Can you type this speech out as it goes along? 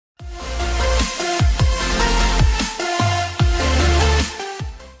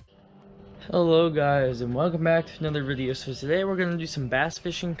Hello guys, and welcome back to another video. So today we're going to do some bass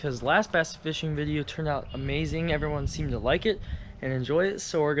fishing because last bass fishing video turned out amazing. Everyone seemed to like it and enjoy it,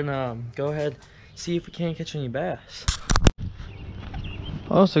 so we're gonna go ahead see if we can't catch any bass.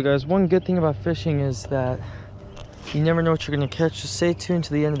 Also guys, one good thing about fishing is that you never know what you're going to catch, so stay tuned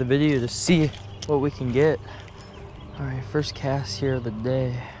to the end of the video to see what we can get. Alright, first cast here of the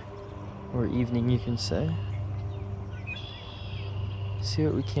day, or evening you can say. See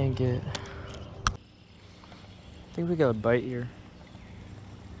what we can get. I think we got a bite here.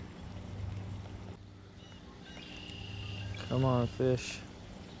 Come on, fish.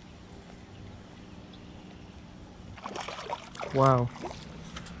 Wow.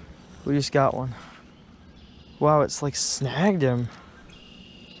 We just got one. Wow, it's like snagged him.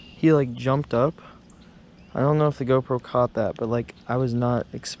 He like jumped up. I don't know if the GoPro caught that, but like I was not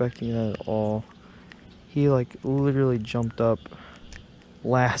expecting that at all. He like literally jumped up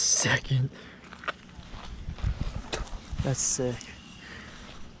last second. That's sick.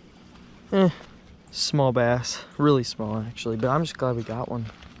 Small bass. Really small, actually. But I'm just glad we got one.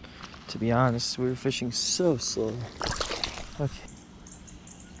 To be honest, we were fishing so slow. Okay.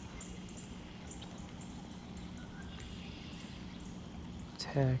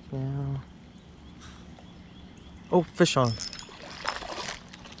 Tack now. Oh, fish on.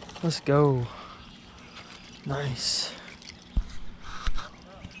 Let's go. Nice.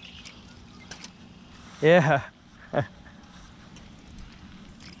 Yeah.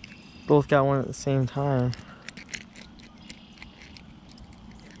 Both got one at the same time.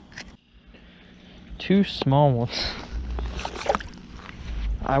 Two small ones.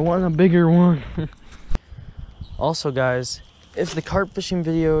 I want a bigger one. Also guys, if the carp fishing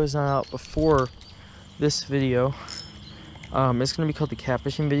video is not out before this video, it's gonna be called the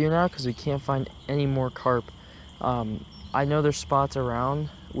catfishing video now because we can't find any more carp. I know there's spots around,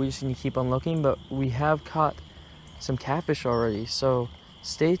 we just need to keep on looking, but we have caught some catfish already, so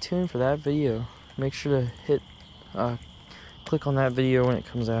stay tuned for that video. Make sure to hit click on that video when it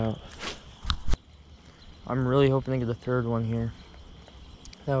comes out. I'm really hoping to get a third one here.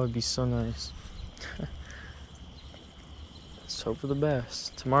 That would be so nice. Let's hope for the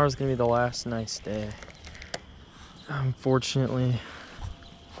best. Tomorrow's gonna be the last nice day, unfortunately.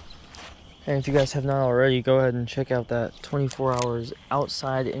 And if you guys have not already, go ahead and check out that 24 hours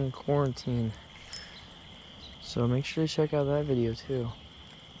outside in quarantine. So make sure to check out that video too.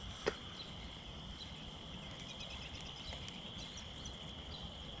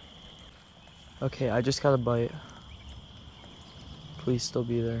 Okay, I just got a bite. Please still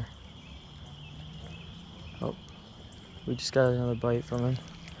be there. Oh, we just got another bite from him.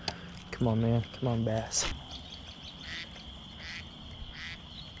 Come on, man. Come on, bass.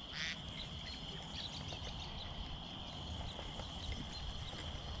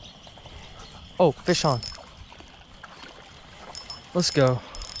 Oh, fish on. Let's go.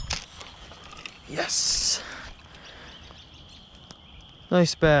 Yes.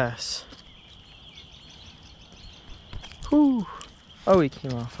 Nice bass. Whew. Oh, he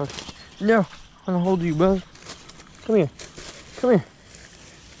came off. Okay. No, I'm gonna hold you, bud. Come here. Come here.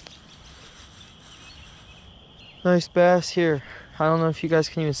 Nice bass here. I don't know if you guys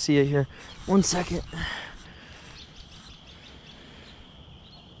can even see it here. 1 second.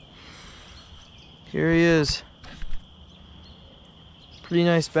 Here he is. Pretty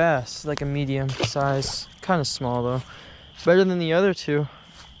nice bass. Like a medium size. Kind of small though. Better than the other two.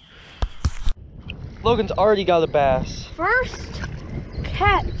 Logan's already got a bass. First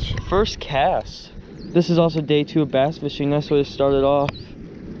catch. First cast. This is also day 2 of bass fishing. That's what it started off.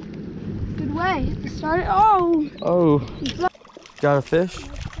 Good way to start it. Oh. Oh. Got a fish?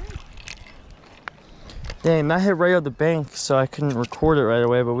 Dang, that hit right on the bank, so I couldn't record it right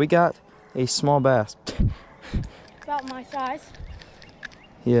away, but we got a small bass. About my size.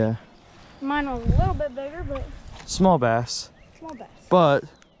 Yeah. Mine was a little bit bigger, but Small bass. small bass. But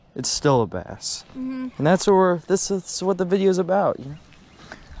it's still a bass. And that's what this is what the video is about, you know?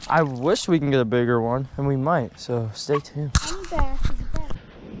 I wish we can get a bigger one, and we might, so stay tuned. Any bass is a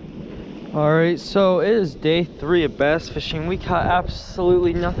bass. Alright, so it is day 3 of bass fishing. We caught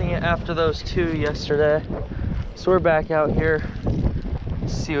absolutely nothing after those 2 yesterday. So we're back out here.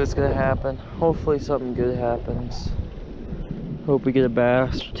 See what's gonna happen. Hopefully something good happens. Hope we get a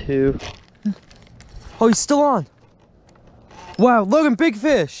bass or 2. Oh, he's still on. Wow, Logan, big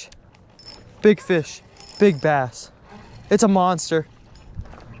fish. Big fish. Big bass. It's a monster.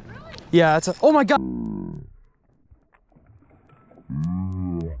 Yeah, it's a, oh my God.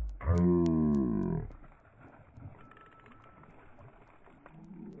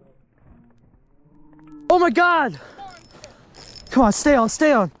 Oh my God. Come on, stay on,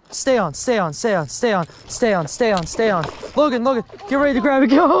 stay on, stay on, stay on, stay on, stay on, stay on, stay on, stay on. Logan, Logan, get ready to grab it.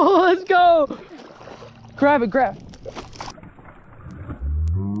 Go, let's go. Grab it, grab.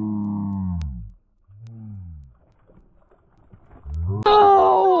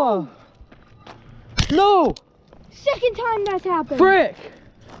 No! No! Second time that's happened. Frick!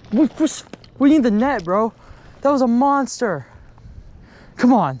 We need the net, bro. That was a monster.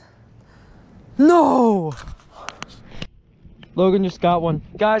 Come on. No! Logan just got one.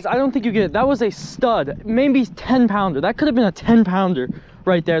 Guys, I don't think you get it. That was a stud. Maybe 10-pounder. That could have been a 10-pounder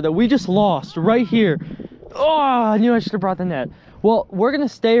right there that we just lost right here. Oh, I knew I should have brought the net. Well, we're gonna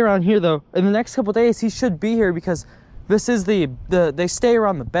stay around here though. In the next couple days, he should be here because this is they stay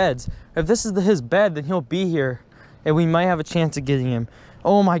around the beds. If this is his bed, then he'll be here and we might have a chance of getting him.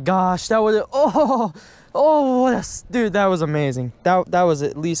 Oh my gosh, that was, oh, what a, dude, that was amazing. That was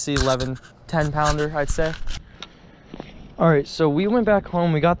at least 11, 10-pounder, I'd say. All right, so we went back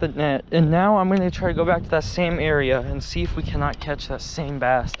home, we got the net, and now I'm gonna try to go back to that same area and see if we cannot catch that same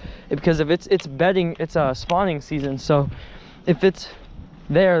bass. Because if it's bedding, it's a spawning season, so if it's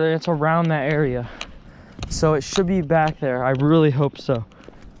there, then it's around that area. So it should be back there, I really hope so.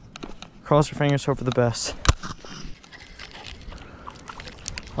 Cross your fingers, hope for the best.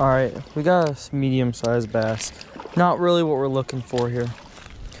 All right, we got a medium-sized bass. Not really what we're looking for here,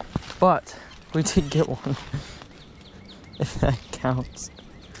 but we did get one. If that counts.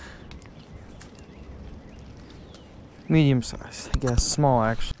 Medium size, I guess. Small,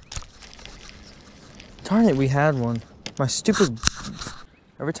 actually. Darn it, we had one. My stupid...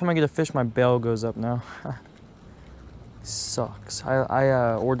 Every time I get a fish, my bail goes up now. Sucks.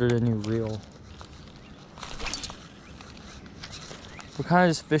 I ordered a new reel. We're kind of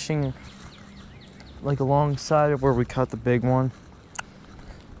just fishing like alongside of where we caught the big one.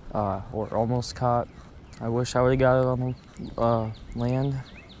 Or almost caught. I wish I would have got it on the land.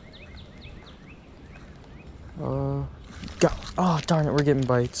 Go. Oh, darn it, we're getting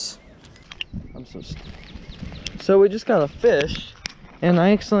bites. I'm so stupid. So we just got a fish, and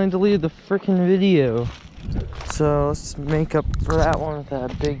I accidentally deleted the freaking video. So let's make up for that one with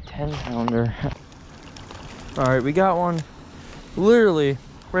that big 10-pounder. All right, we got one literally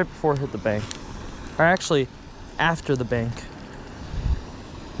right before it hit the bank. Or actually, after the bank.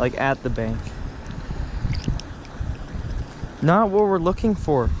 Like at the bank. Not what we're looking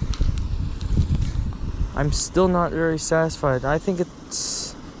for. I'm still not very satisfied. I think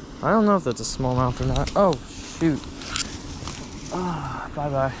it's... I don't know if that's a smallmouth or not. Oh, shoot. Ah,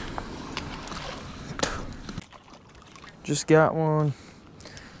 bye-bye. Just got one.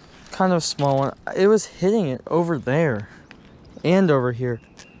 Kind of a small one. It was hitting it over there. And over here.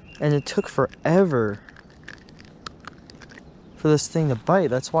 And it took forever for this thing to bite.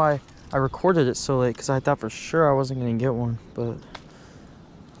 That's why I recorded it so late, because I thought for sure I wasn't going to get one, but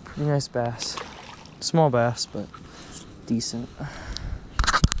pretty nice bass. Small bass, but decent.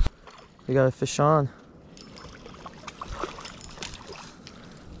 We got a fish on.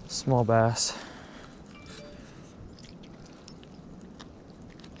 Small bass.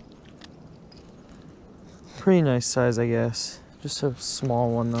 Pretty nice size, I guess. Just a small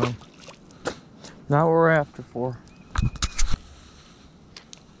one though. Not what we're after for.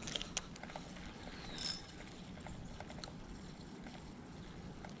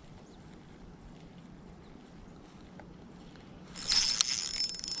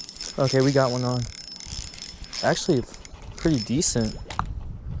 Okay, we got one on. Actually, pretty decent.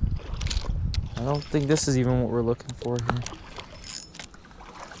 I don't think this is even what we're looking for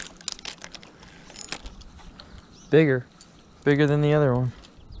here. Bigger than the other one.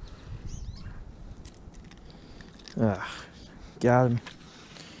 Got him.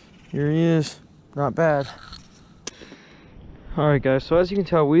 Here he is. Not bad. Alright guys, so as you can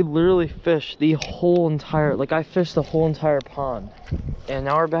tell, we literally fished the whole entire, like I fished the whole entire pond. And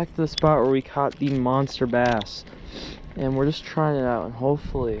now we're back to the spot where we caught the monster bass. And we're just trying it out, and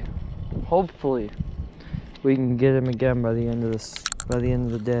hopefully we can get him again by the end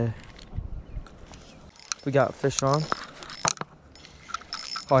of the day. We got fish on.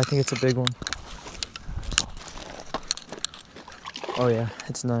 Oh, I think it's a big one. Oh yeah,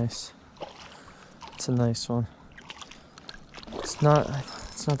 it's nice. It's a nice one. It's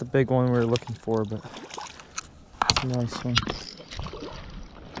not the big one we were looking for, but it's a nice one.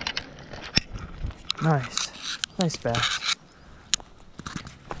 Nice bass.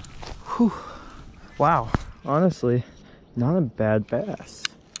 Whew. Wow, honestly, not a bad bass.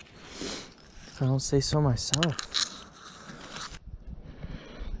 If I don't say so myself.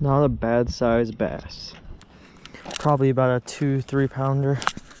 Not a bad sized bass. Probably about a 2-3 pounder.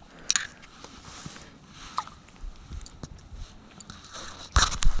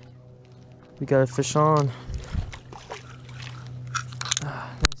 We got a fish on.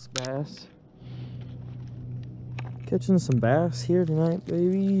 Nice bass. Catching some bass here tonight,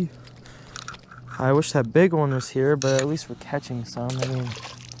 baby. I wish that big one was here, but at least we're catching some. I mean,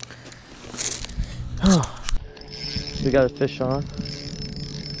 we got a fish on.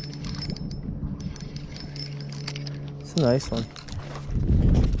 It's a nice one.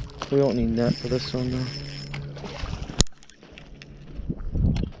 We don't need net for this one though.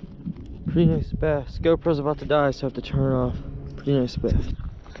 Pretty nice bass. GoPro's about to die, so I have to turn it off. Pretty nice bass.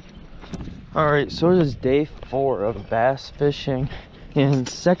 Alright, so it is day 4 of bass fishing. And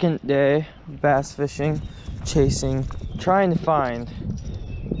second day of bass fishing, chasing, trying to find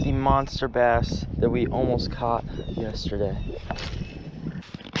the monster bass that we almost caught yesterday.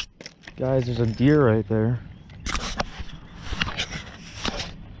 Guys, there's a deer right there.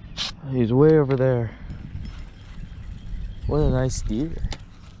 He's way over there. What a nice deer.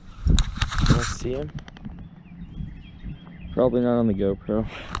 Can I see him? Probably not on the GoPro.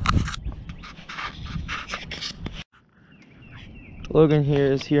 Logan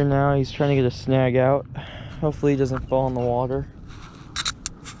here is here now. He's trying to get a snag out. Hopefully he doesn't fall in the water.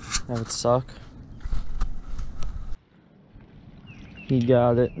 That would suck. He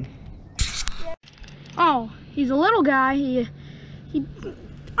got it. Oh, he's a little guy.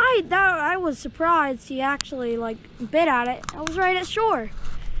 I was surprised he actually like bit at it. I was right at shore.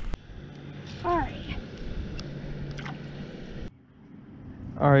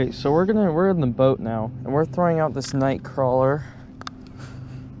 Alright, so we're in the boat now, and we're throwing out this night crawler.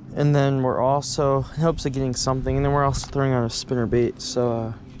 And then we're also in hopes of getting something, and then we're also throwing out a spinner bait.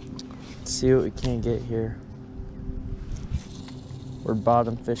 So let's see what we can get here. We're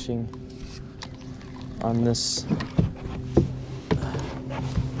bottom fishing on this,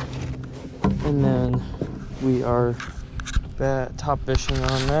 and then we are top fishing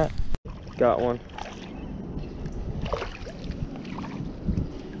on that. Got one.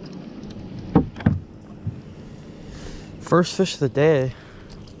 First fish of the day.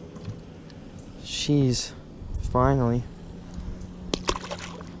 Jeez, finally.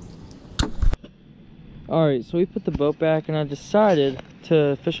 Alright, so we put the boat back and I decided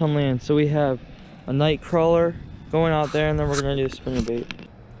to fish on land. So we have a night crawler going out there, and then we're gonna do a spinner bait.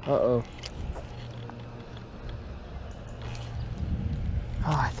 Uh-oh.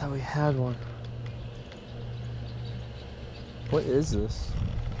 Oh, I thought we had one. What is this?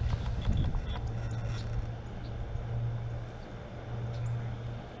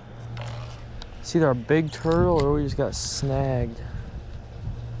 It's either a big turtle or we just got snagged.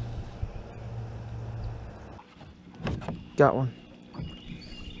 Got one.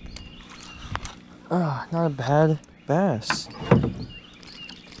 Ah, not a bad bass.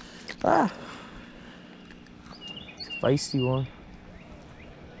 Ah, it's a feisty one.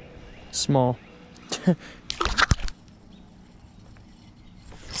 Small.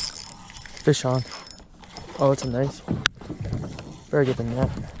 Fish on. Oh, it's a nice one. Better get the net.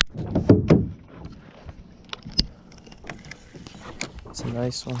 It's a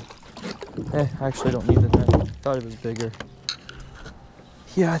nice one. I actually don't need the net. I thought it was bigger.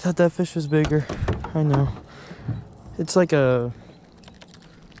 Yeah, I thought that fish was bigger. I know. It's like a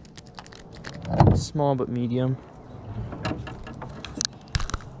small but medium.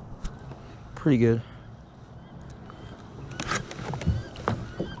 Pretty good.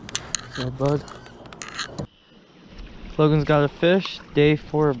 So, bud. Logan's got a fish. Day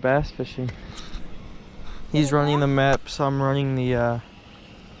 4 of bass fishing. He's running the map, so I'm running the, I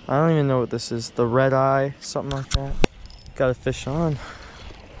don't even know what this is. The red eye, something like that. Got a fish on.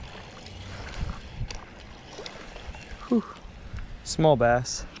 Whew. Small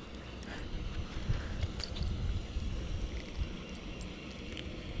bass.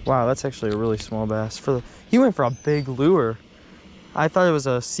 Wow, that's actually a really small bass. He went for a big lure. I thought it was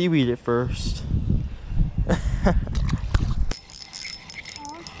a seaweed at first.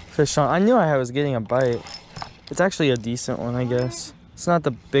 Fish on. I knew I was getting a bite. It's actually a decent one, I guess. It's not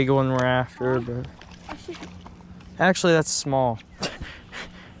the big one we're after, but actually that's small.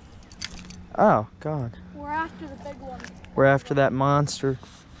 Oh God. We're after the big one. We're after that monster.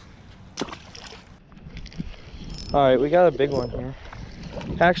 All right, we got a big one here.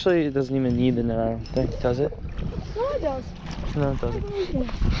 Actually, it doesn't even need the net, I don't think, does it? No, it does. No, it doesn't.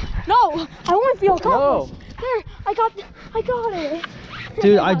 No, I want to feel accomplished. No. There, I got it.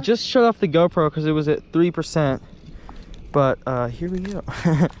 Dude, I just shut off the GoPro because it was at 3%. But here we go.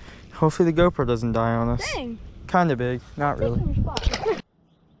 Hopefully the GoPro doesn't die on us. Dang. Kind of big, not really.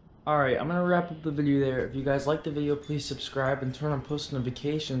 Alright, I'm going to wrap up the video there. If you guys like the video, please subscribe and turn on post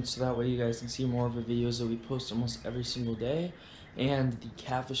notifications so that way you guys can see more of the videos that we post almost every single day. and the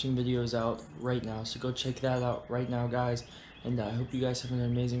catfishing video is out right now. So go check that out right now, guys. And I hope you guys have an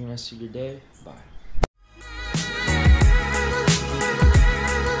amazing rest of your day. Bye.